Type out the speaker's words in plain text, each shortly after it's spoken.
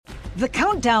The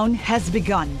countdown has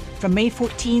begun. From May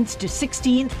 14th to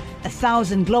 16th,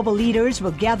 1,000 global leaders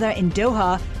will gather in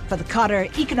Doha for the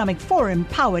Qatar Economic Forum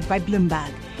powered by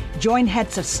Bloomberg. Join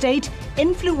heads of state,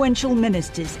 influential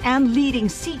ministers, and leading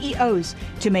CEOs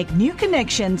to make new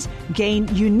connections,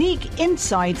 gain unique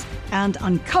insights, and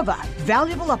uncover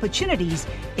valuable opportunities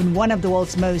in one of the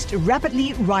world's most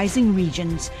rapidly rising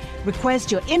regions.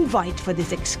 Request your invite for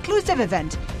this exclusive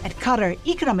event at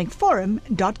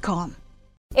QatarEconomicForum.com.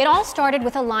 It all started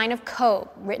with a line of code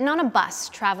written on a bus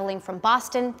traveling from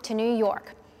Boston to New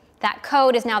York. That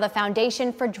code is now the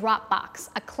foundation for Dropbox,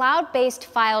 a cloud-based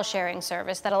file sharing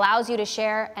service that allows you to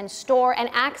share and store and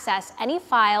access any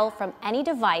file from any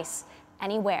device,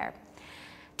 anywhere.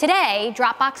 Today,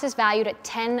 Dropbox is valued at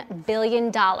 $10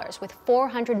 billion, with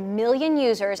 400 million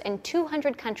users in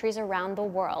 200 countries around the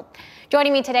world.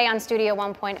 Joining me today on Studio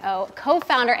 1.0,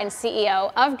 co-founder and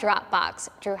CEO of Dropbox,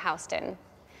 Drew Houston.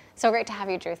 So great to have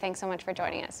you, Drew. Thanks so much for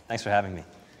joining us. Thanks for having me.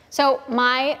 So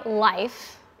my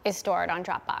life is stored on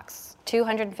Dropbox,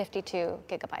 252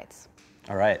 gigabytes.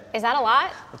 All right. Is that a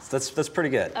lot? That's pretty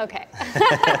good. Okay.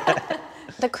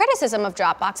 The criticism of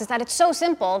Dropbox is that it's so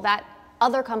simple that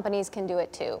other companies can do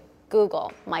it too.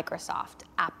 Google, Microsoft,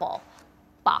 Apple,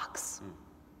 Box.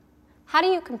 How do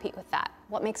you compete with that?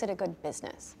 What makes it a good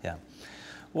business? Yeah.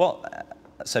 Well,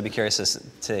 so I'd be curious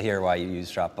to hear why you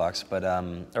use Dropbox, but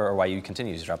or why you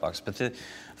continue to use Dropbox. But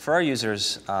for our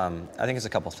users, I think it's a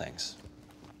couple things.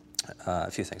 A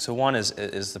few things. So one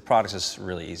is the product is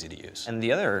really easy to use. And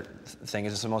the other thing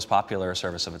is it's the most popular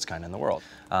service of its kind in the world.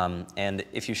 And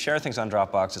if you share things on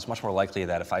Dropbox, it's much more likely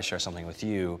that if I share something with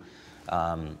you,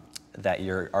 that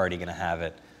you're already going to have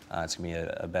it. It's going to be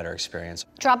a better experience.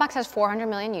 Dropbox has 400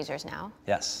 million users now.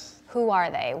 Yes. Who are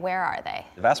they? Where are they?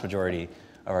 The vast majority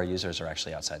of our users are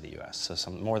actually outside the US,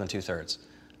 so more than 2/3.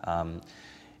 And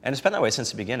it's been that way since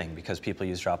the beginning because people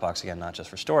use Dropbox, again, not just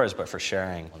for stores, but for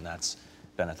sharing, and that's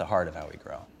been at the heart of how we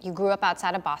grow. You grew up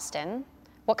outside of Boston.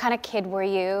 What kind of kid were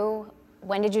you?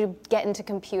 When did you get into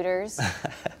computers?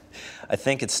 I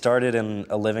think it started in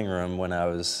a living room when I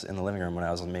was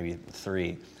maybe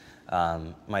 3.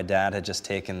 My dad had just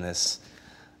taken this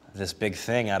big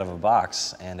thing out of a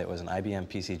box, and it was an IBM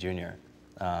PC Junior.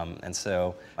 And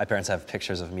so my parents have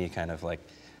pictures of me kind of like,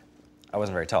 I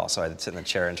wasn't very tall, so I'd sit in the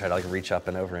chair and try to like reach up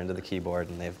and over into the keyboard,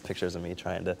 and they have pictures of me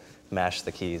trying to mash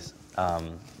the keys.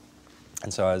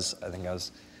 And so I think I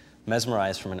was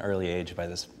mesmerized from an early age by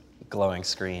this glowing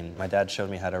screen. My dad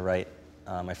showed me how to write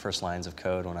my first lines of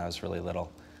code when I was really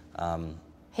little.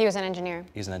 He was an engineer.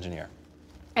 He's an engineer.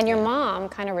 And your mom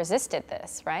kind of resisted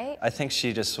this, right? I think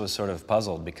she just was sort of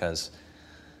puzzled because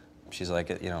she's like,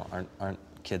 you know, aren't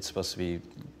kids supposed to be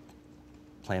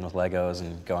playing with Legos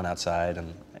and going outside?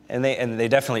 And they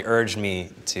definitely urged me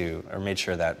to, or made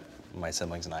sure that my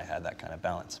siblings and I had that kind of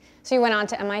balance. So you went on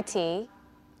to MIT.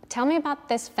 Tell me about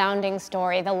this founding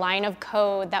story, the line of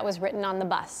code that was written on the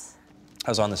bus.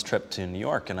 I was on this trip to New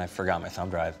York and I forgot my thumb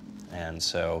drive. And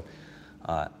so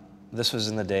this was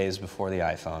in the days before the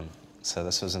iPhone. So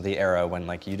this was in the era when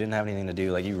like you didn't have anything to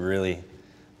do, like you really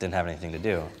didn't have anything to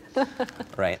do,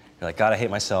 right? You're like, God, I hate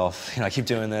myself. You know, I keep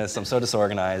doing this. I'm so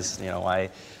disorganized. You know, why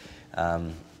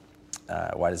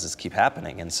does this keep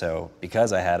happening? And so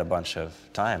because I had a bunch of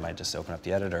time, I just opened up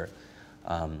the editor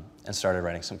and started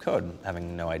writing some code,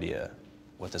 having no idea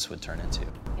what this would turn into.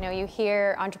 You know, you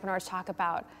hear entrepreneurs talk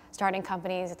about starting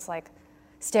companies. It's like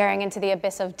staring into the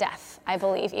abyss of death, I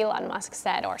believe Elon Musk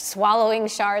said, or swallowing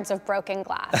shards of broken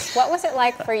glass. What was it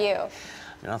like for you?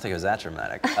 I don't think it was that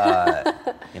dramatic.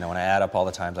 You know, when I add up all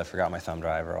the times I forgot my thumb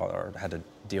drive or had to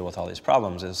deal with all these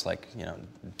problems, it's like, you know,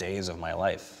 days of my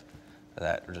life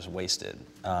that are just wasted.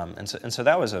 And so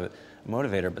that was a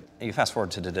motivator. But you fast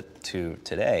forward to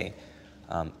today,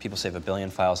 people save 1 billion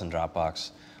files in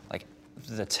Dropbox. Like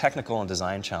the technical and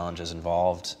design challenges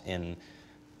involved in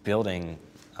building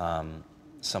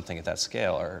something at that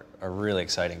scale are really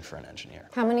exciting for an engineer.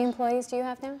 How many employees do you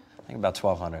have now? I think about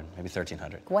 1,200, maybe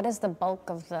 1,300. What does the bulk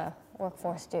of the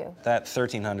workforce do? That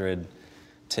 1,300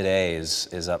 today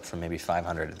is up from maybe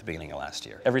 500 at the beginning of last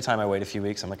year. Every time I wait a few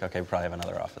weeks, I'm like, okay, we probably have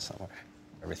another office somewhere.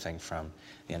 Everything from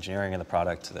the engineering of the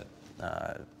product to the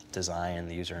design,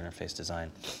 the user interface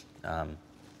design,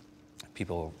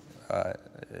 people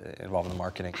involved in the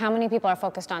marketing. How many people are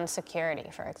focused on security,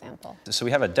 for example? So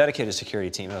we have a dedicated security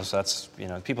team. So that's, you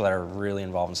know, people that are really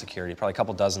involved in security. Probably a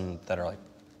couple dozen that are like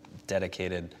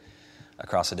dedicated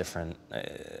across a different.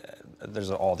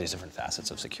 There's all these different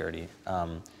facets of security.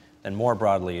 And more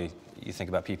broadly, you think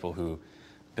about people who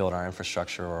build our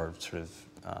infrastructure or sort of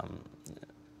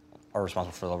are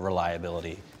responsible for the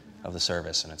reliability of the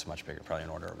service, and it's much bigger, probably an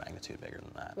order of magnitude bigger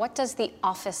than that. What does the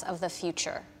office of the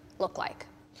future look like?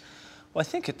 Well, I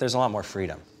think there's a lot more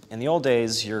freedom. In the old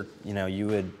days, you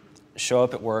would show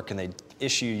up at work and they'd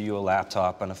issue you a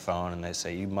laptop and a phone and they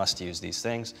say you must use these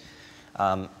things.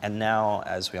 And now,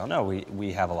 as we all know,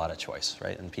 we have a lot of choice,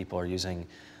 right? And people are using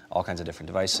all kinds of different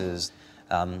devices.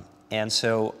 And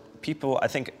so people, I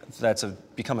think that's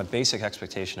become a basic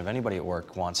expectation of anybody at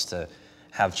work wants to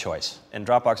have choice. And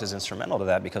Dropbox is instrumental to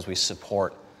that because we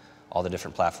support all the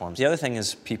different platforms. The other thing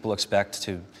is people expect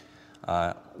to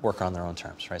work on their own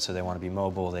terms, right? So they want to be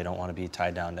mobile, they don't want to be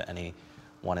tied down to any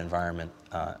one environment.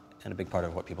 And a big part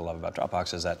of what people love about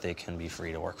Dropbox is that they can be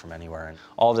free to work from anywhere. And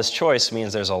all this choice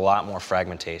means there's a lot more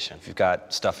fragmentation. If you've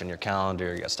got stuff in your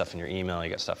calendar, you got stuff in your email, you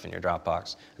got stuff in your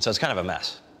Dropbox. And so it's kind of a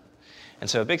mess. And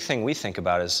so a big thing we think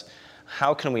about is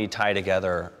how can we tie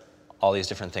together all these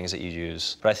different things that you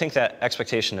use. But I think that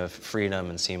expectation of freedom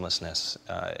and seamlessness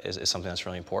is something that's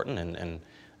really important, and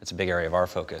it's a big area of our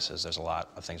focus, is there's a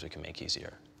lot of things we can make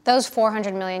easier. Those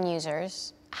 400 million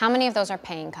users, how many of those are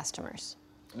paying customers?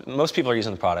 Most people are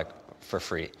using the product for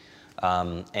free.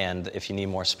 And if you need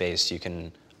more space, you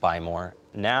can buy more.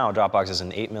 Now, Dropbox is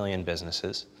in 8 million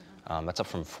businesses. That's up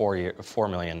from 4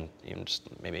 million even just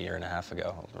maybe a year and a half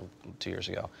ago, or 2 years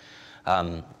ago.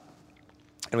 And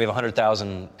we have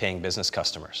 100,000 paying business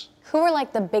customers. Who are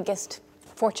like the biggest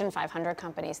Fortune 500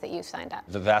 companies that you've signed up?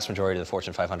 The vast majority of the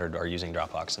Fortune 500 are using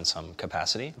Dropbox in some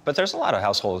capacity. But there's a lot of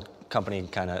household name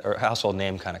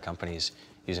kind of companies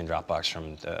using Dropbox,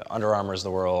 from the Under Armours of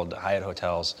the world, Hyatt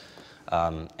Hotels,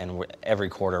 and every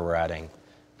quarter we're adding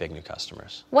big new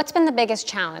customers. What's been the biggest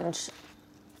challenge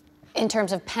in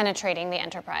terms of penetrating the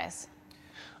enterprise?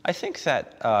 I think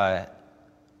that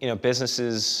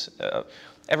businesses,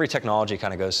 every technology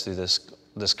kind of goes through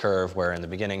this curve where in the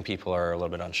beginning people are a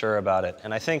little bit unsure about it.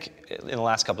 And I think in the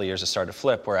last couple of years it started to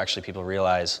flip, where actually people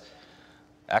realize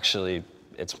actually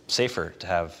it's safer to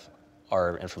have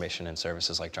our information in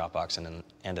services like Dropbox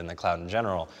and in the cloud in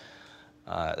general,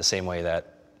 the same way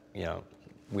that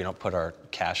we don't put our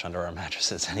cash under our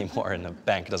mattresses anymore, and the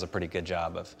bank does a pretty good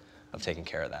job of taking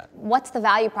care of that. What's the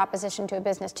value proposition to a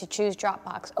business to choose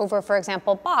Dropbox over, for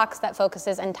example, Box that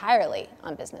focuses entirely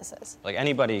on businesses? Like,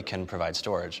 anybody can provide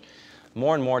storage.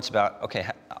 More and more it's about, okay,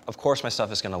 of course my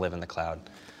stuff is going to live in the cloud.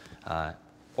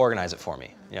 Organize it for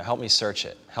me. Help me search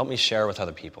it. Help me share with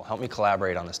other people. Help me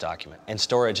collaborate on this document. And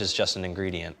storage is just an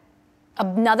ingredient.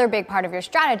 Another big part of your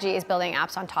strategy is building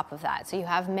apps on top of that. So you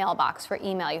have Mailbox for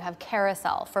email, you have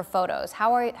Carousel for photos.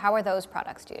 How are those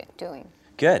products doing?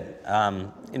 Good.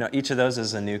 Each of those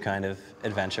is a new kind of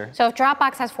adventure. So if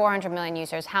Dropbox has 400 million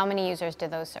users, how many users do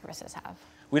those services have?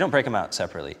 We don't break them out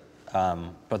separately,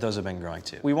 but those have been growing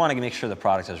too. We want to make sure the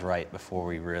product is right before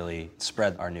we really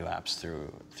spread our new apps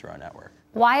through our network.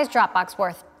 Why is Dropbox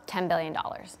worth $10 billion?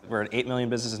 We're at 8 million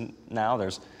businesses now.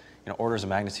 There's orders of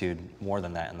magnitude more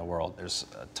than that in the world. There's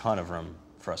a ton of room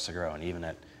for us to grow, and even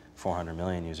at 400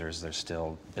 million users, there's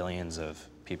still billions of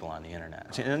people on the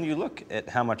internet. And then you look at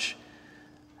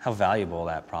how valuable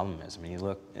that problem is. I mean, you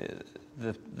look,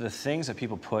 the things that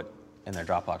people put in their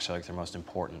Dropbox are like their most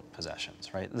important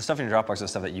possessions, right? The stuff in your Dropbox is the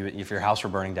stuff that if your house were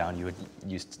burning down,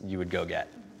 you would go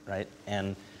get, right?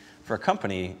 And for a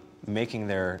company, making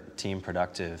their team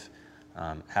productive,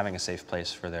 having a safe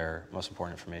place for their most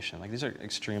important information, like, these are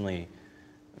extremely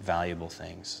valuable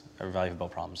things, or valuable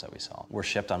problems that we solve. We're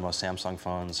shipped on most Samsung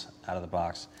phones out of the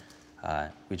box.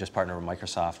 We just partnered with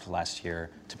Microsoft last year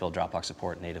to build Dropbox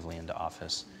support natively into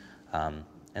Office.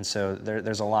 And so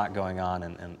there's a lot going on,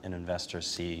 and investors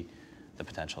see the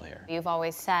potential here. You've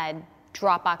always said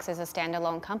Dropbox is a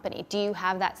standalone company. Do you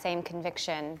have that same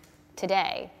conviction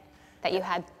today that you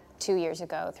had 2 years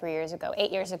ago, 3 years ago,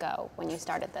 8 years ago when you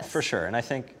started this? For sure, and I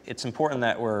think it's important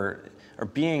that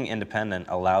being independent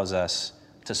allows us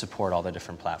to support all the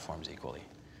different platforms equally.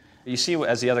 You see,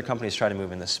 as the other companies try to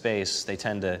move in this space, they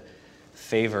tend to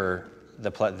favor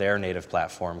their native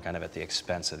platform kind of at the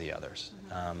expense of the others.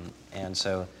 And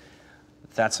so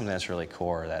that's something that's really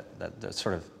core, that the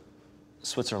sort of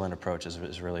Switzerland approach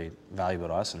is really valuable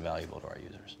to us and valuable to our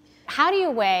users. How do you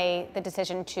weigh the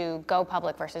decision to go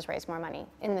public versus raise more money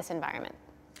in this environment?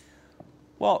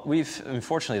 Well,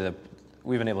 unfortunately,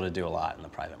 we've been able to do a lot in the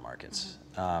private markets.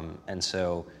 And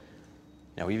so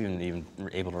we've even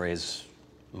able to raise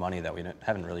money that we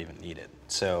haven't really even needed.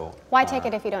 So why take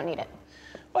it if you don't need it?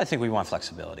 Well, I think we want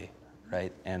flexibility,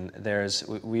 right? And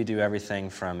we do everything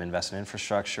from invest in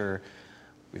infrastructure.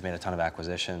 We've made a ton of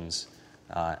acquisitions.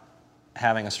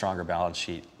 Having a stronger balance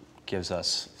sheet gives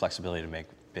us flexibility to make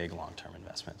big long-term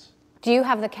investments. Do you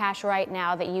have the cash right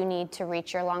now that you need to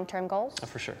reach your long-term goals?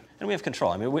 For sure. And we have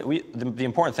control. I mean, the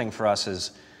important thing for us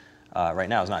is right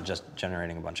now is not just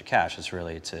generating a bunch of cash, it's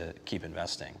really to keep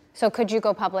investing. So could you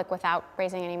go public without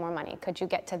raising any more money? Could you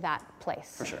get to that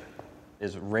place? For sure.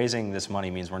 Raising this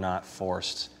money means we're not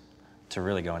forced to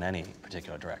really go in any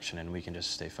particular direction, and we can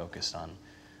just stay focused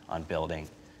on building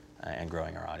and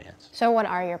growing our audience. So what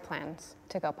are your plans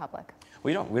to go public?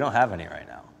 We don't have any right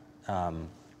now.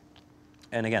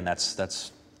 And again,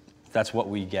 that's what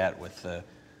we get with the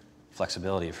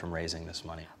flexibility from raising this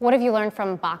money. What have you learned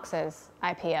from Box's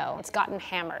IPO? It's gotten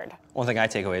hammered. One thing I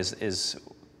take away is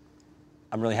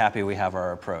I'm really happy we have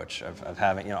our approach of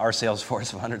having, our sales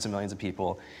force of hundreds of millions of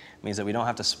people means that we don't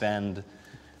have to spend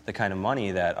the kind of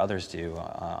money that others do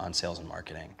on sales and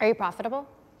marketing. Are you profitable?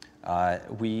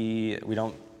 We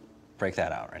don't break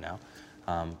that out right now.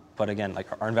 But again, like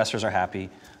our investors are happy.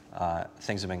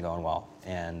 Things have been going well,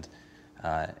 and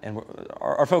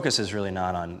our focus is really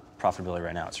not on profitability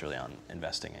right now. It's really on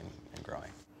investing and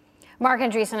growing. Marc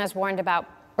Andreesen has warned about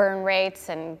burn rates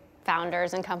and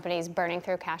founders and companies burning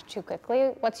through cash too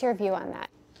quickly. What's your view on that?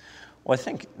 Well, I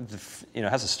think it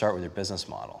has to start with your business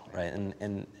model, right?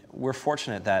 And we're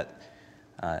fortunate that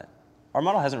our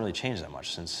model hasn't really changed that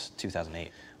much since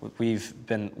 2008. We've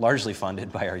been largely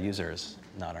funded by our users,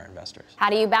 not our investors. How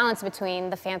do you balance between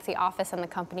the fancy office and the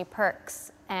company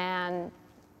perks and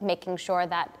making sure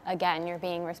that, again, you're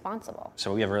being responsible?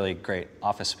 So we have a really great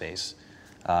office space,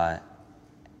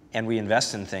 and we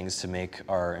invest in things to make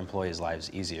our employees'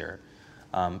 lives easier.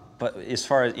 But as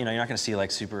far as, you're not going to see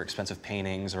like super expensive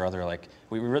paintings or other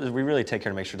we really take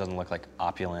care to make sure it doesn't look like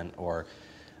opulent or,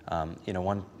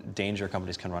 one danger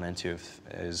companies can run into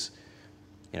is,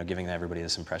 giving everybody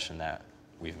this impression that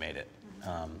we've made it.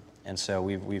 And so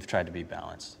we've tried to be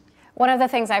balanced. One of the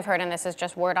things I've heard, and this is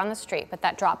just word on the street, but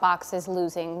that Dropbox is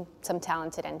losing some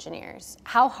talented engineers.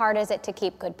 How hard is it to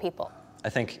keep good people? I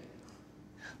think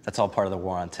that's all part of the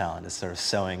war on talent, is sort of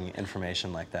sowing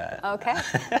information like that. Okay.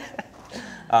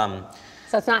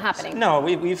 So it's not happening? No,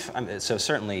 so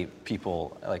certainly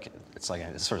people, it's like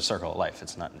a sort of circle of life.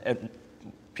 It's not,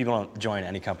 people don't join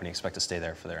any company and expect to stay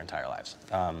there for their entire lives.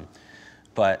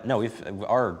 But no,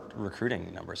 our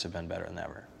recruiting numbers have been better than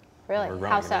ever. Really? We're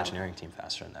growing an engineering team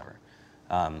faster than ever.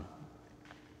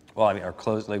 Well, I mean, our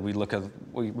close, we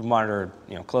monitor,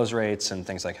 close rates and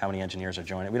things like how many engineers are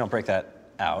joining. We don't break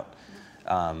that out.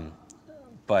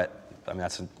 But I mean,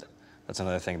 that's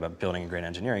another thing about building a great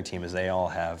engineering team is they all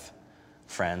have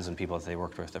friends and people that they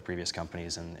worked with at previous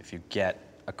companies. And if you get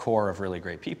a core of really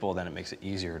great people, then it makes it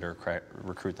easier to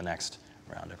recruit the next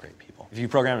round of great people. If you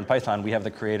program in Python, we have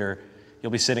the creator.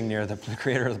 You'll be sitting near the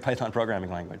creator of the Python programming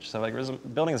language. So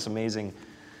building this amazing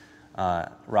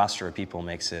roster of people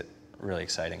makes it really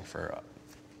exciting for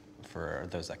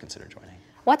those that consider joining.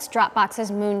 What's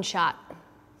Dropbox's moonshot?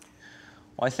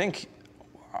 Well, I think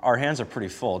our hands are pretty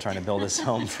full trying to build this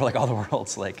home for all the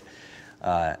world's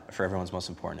for everyone's most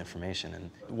important information. And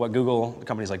what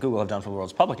companies like Google have done for the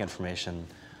world's public information,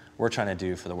 we're trying to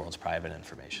do for the world's private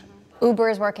information. Uber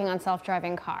is working on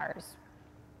self-driving cars.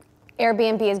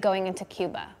 Airbnb is going into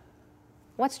Cuba.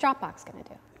 What's Dropbox going to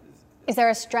do? Is there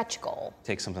a stretch goal?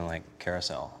 Take something like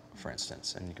Carousel, for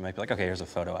instance, and you might be like, okay, here's a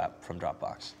photo app from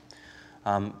Dropbox.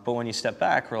 But when you step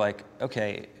back, we're like,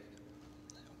 okay,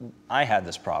 I had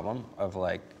this problem of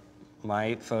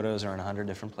my photos are in 100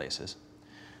 different places.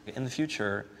 In the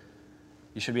future,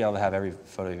 you should be able to have every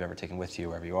photo you've ever taken with you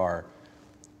wherever you are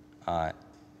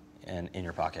and in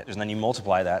your pocket. And then you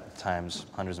multiply that times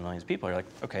hundreds of millions of people. You're like,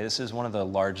 okay, this is one of the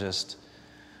largest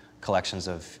collections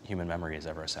of human memories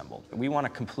ever assembled. We want to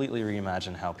completely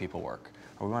reimagine how people work,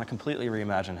 or we want to completely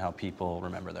reimagine how people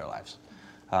remember their lives.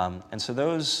 And so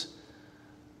those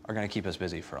are going to keep us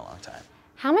busy for a long time.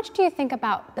 How much do you think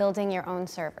about building your own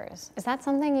servers? Is that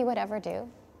something you would ever do?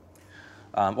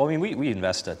 Well, I mean, we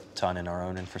invest a ton in our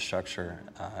own infrastructure.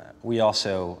 We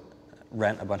also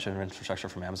rent a bunch of infrastructure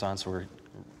from Amazon, so we're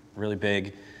really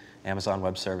big Amazon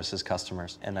Web Services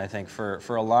customers. And I think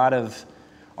for a lot of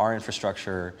our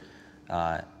infrastructure,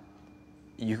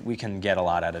 we can get a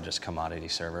lot out of just commodity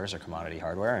servers or commodity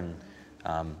hardware.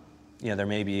 And there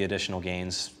may be additional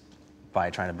gains by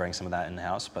trying to bring some of that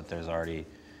in-house, but there's already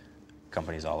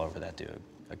companies all over that do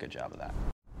a good job of that.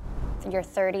 You're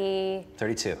 30?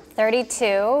 32.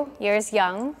 32 years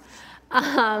young.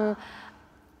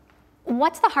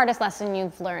 What's the hardest lesson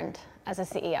you've learned as a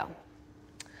CEO?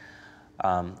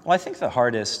 Well, I think the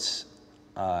hardest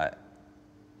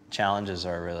challenges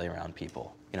are really around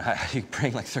people. How do you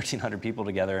bring 1,300 people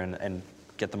together and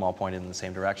get them all pointed in the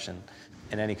same direction?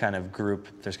 In any kind of group,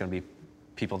 there's going to be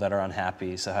people that are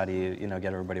unhappy. So how do you,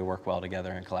 get everybody to work well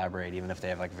together and collaborate, even if they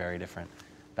have very different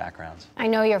backgrounds? I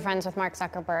know you're friends with Mark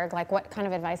Zuckerberg. What kind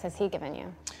of advice has he given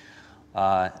you?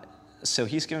 So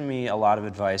he's given me a lot of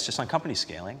advice just on company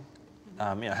scaling.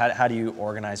 How do you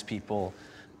organize people?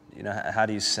 How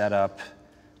do you set up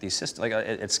these systems? Like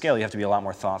at scale, you have to be a lot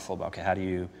more thoughtful about, okay, how do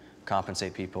you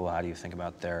compensate people? How do you think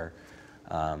about their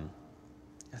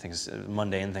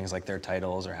mundane things like their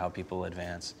titles or how people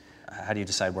advance? How do you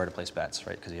decide where to place bets,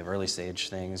 right? Because you have early stage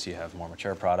things, you have more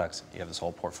mature products, you have this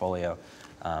whole portfolio.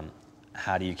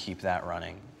 How do you keep that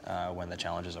running when the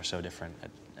challenges are so different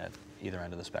at either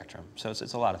end of the spectrum? So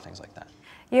it's a lot of things like that.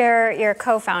 Your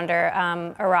co-founder,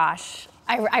 Arash,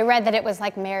 I read that it was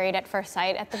like married at first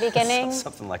sight at the beginning.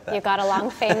 Something like that. You got along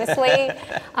famously.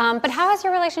 But how has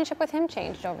your relationship with him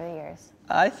changed over the years?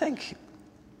 I think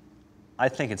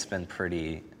it's been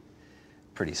pretty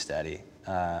steady.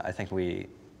 I think we've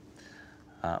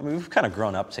kind of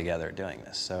grown up together doing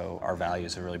this, so our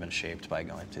values have really been shaped by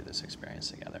going through this experience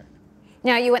together.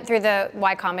 Now, you went through the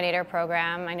Y Combinator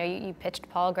program. I know you pitched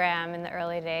Paul Graham in the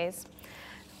early days.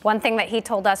 One thing that he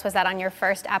told us was that on your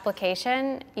first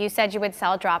application, you said you would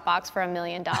sell Dropbox for $1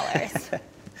 million.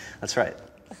 That's right.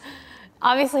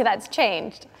 Obviously, that's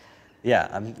changed. Yeah,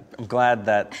 I'm glad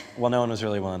that, well, no one was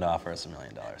really willing to offer us $1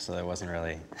 million, so there wasn't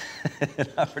really an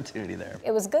opportunity there.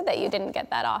 It was good that you didn't get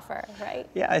that offer, right?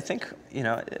 Yeah, I think,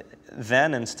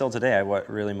 then and still today, what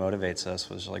really motivates us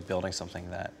was like building something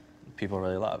that people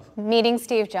really love. Meeting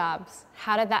Steve Jobs,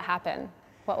 how did that happen?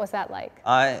 What was that like?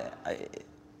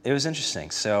 It was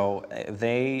interesting. So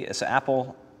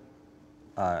Apple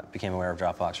became aware of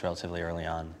Dropbox relatively early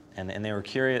on, and they were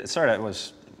curious. It started, it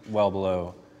was well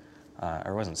below,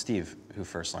 or it wasn't Steve who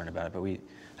first learned about it, but we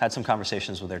had some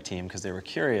conversations with their team because they were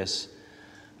curious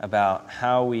about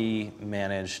how we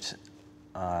managed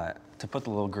to put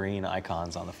the little green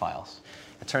icons on the files.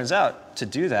 It turns out to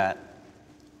do that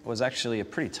was actually a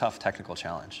pretty tough technical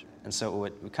challenge. And so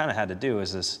what we kind of had to do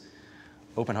is this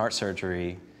open heart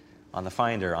surgery on the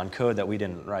Finder on code that we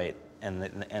didn't write,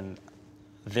 and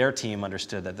their team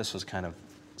understood that this was kind of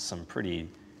some pretty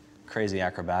crazy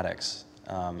acrobatics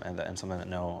and something that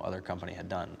no other company had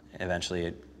done. Eventually,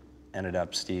 it ended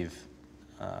up Steve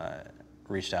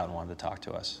reached out and wanted to talk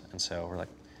to us, and so we're like,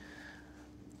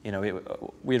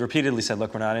 we had repeatedly said,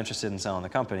 look, we're not interested in selling the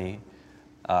company.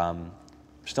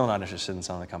 We're still not interested in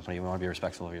selling the company. We want to be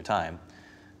respectful of your time,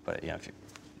 but if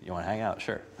you want to hang out,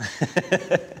 sure.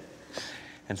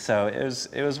 And so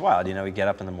it was wild. We get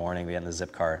up in the morning, we get in the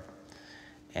zip car,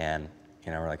 and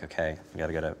we're like, okay, we got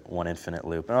to go to one infinite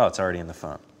loop. And it's already in the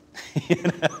phone,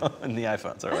 in the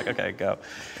iPhone. So we're like, okay, go.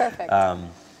 Perfect. I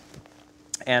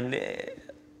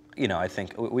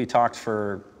think we talked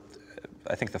for,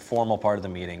 I think the formal part of the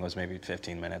meeting was maybe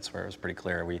 15 minutes, where it was pretty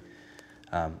clear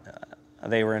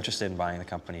they were interested in buying the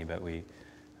company, but we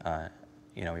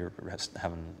were just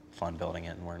having fun building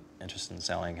it and weren't interested in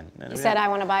selling. And he said, I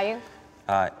want to buy you?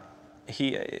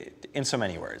 He, in so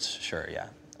many words, sure, yeah.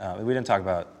 We didn't talk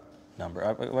about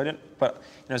number, but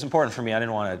it was important for me. I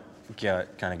didn't want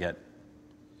to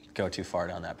go too far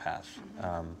down that path.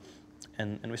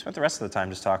 And we spent the rest of the time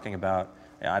just talking about,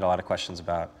 I had a lot of questions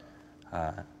about,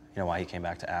 why he came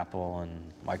back to Apple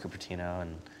and why Cupertino,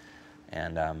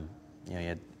 and he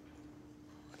had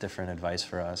different advice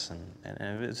for us, and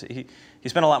he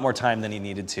spent a lot more time than he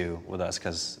needed to with us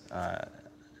because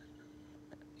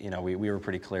we were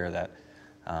pretty clear that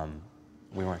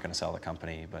we weren't going to sell the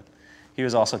company, but he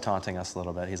was also taunting us a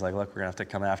little bit. He's like, look, we're going to have to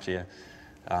come after you.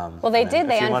 Well, they did.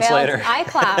 They unveiled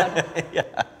iCloud. Yeah.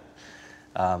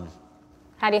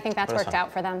 How do you think that's worked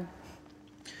out for them?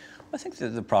 I think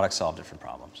the product solved different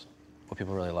problems. What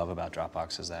people really love about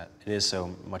Dropbox is that it is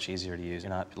so much easier to use. You're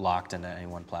not locked into any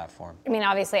one platform. I mean,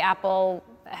 obviously, Apple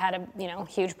had a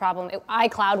huge problem.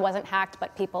 iCloud wasn't hacked,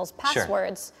 but people's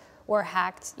passwords were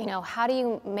hacked. How do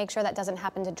you make sure that doesn't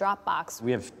happen to Dropbox?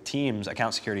 We have teams,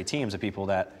 account security teams, of people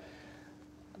that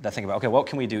think about, okay, what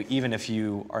can we do even if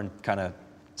you are kind of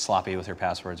sloppy with your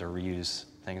passwords or reuse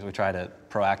things? We try to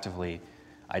proactively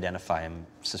identify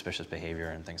suspicious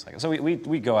behavior and things like that. So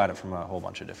we go at it from a whole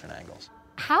bunch of different angles.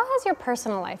 How has your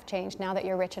personal life changed now that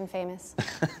you're rich and famous?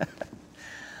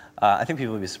 I think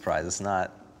people would be surprised. It's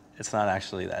not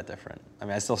actually that different. I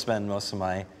mean, I still spend most of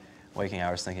my waking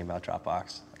hours thinking about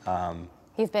Dropbox.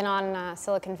 You've been on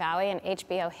Silicon Valley, an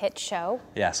HBO hit show.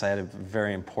 Yes, I had a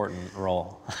very important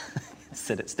role,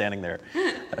 standing there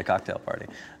at a cocktail party.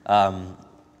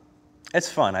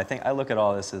 It's fun. I think I look at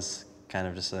all this as kind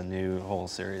of just a new whole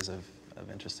series of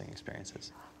interesting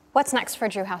experiences. What's next for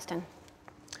Drew Houston?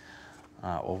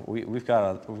 Well, we've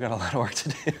got a lot of work to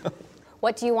do.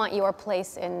 What do you want your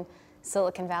place in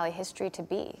Silicon Valley history to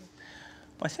be?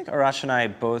 Well, I think Arash and I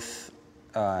both,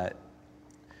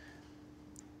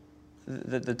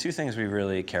 the two things we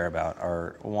really care about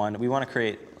are, one, we want to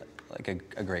create like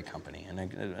a great company and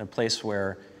a place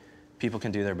where people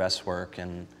can do their best work.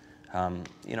 And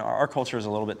our culture is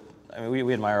a little bit. I mean,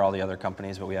 we admire all the other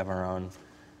companies, but we have our own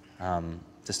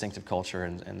distinctive culture,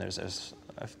 and there's a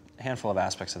handful of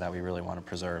aspects of that we really want to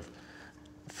preserve.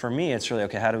 For me, it's really,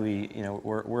 okay, how do we,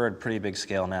 we're at a pretty big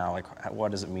scale now, like what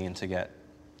does it mean to get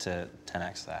to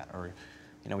 10x that? Or,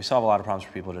 we solve a lot of problems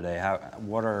for people today.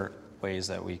 What are ways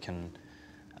that we can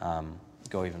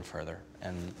go even further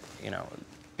and,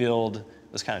 build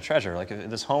this kind of treasure? Like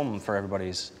this home for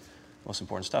everybody's most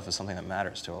important stuff is something that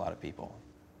matters to a lot of people.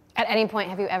 At any point,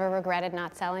 have you ever regretted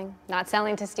not selling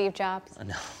to Steve Jobs?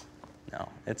 No.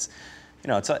 It's,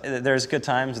 there's good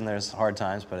times and there's hard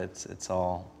times, but it's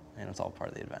all part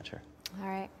of the adventure. All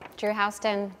right, Drew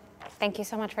Houston, thank you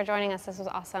so much for joining us. This was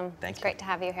awesome. Thank you. It's great to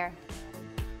have you here.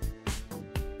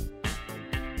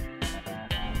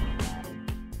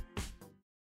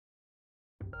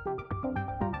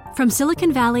 From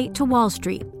Silicon Valley to Wall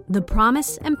Street, the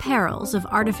promise and perils of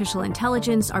artificial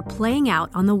intelligence are playing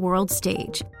out on the world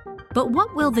stage. But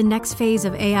what will the next phase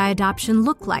of AI adoption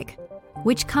look like?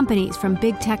 Which companies, from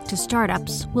big tech to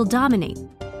startups, will dominate?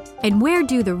 And where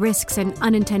do the risks and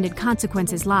unintended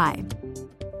consequences lie?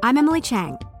 I'm Emily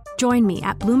Chang. Join me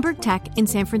at Bloomberg Tech in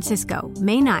San Francisco,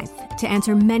 May 9th, to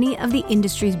answer many of the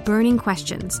industry's burning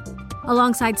questions,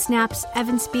 alongside Snap's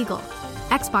Evan Spiegel,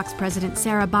 Xbox President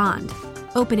Sarah Bond,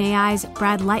 OpenAI's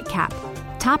Brad Lightcap,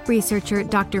 top researcher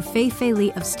Dr. Fei-Fei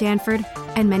Li of Stanford,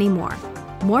 and many more.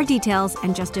 More details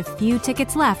and just a few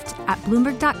tickets left at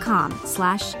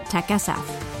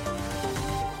Bloomberg.com/TechSF.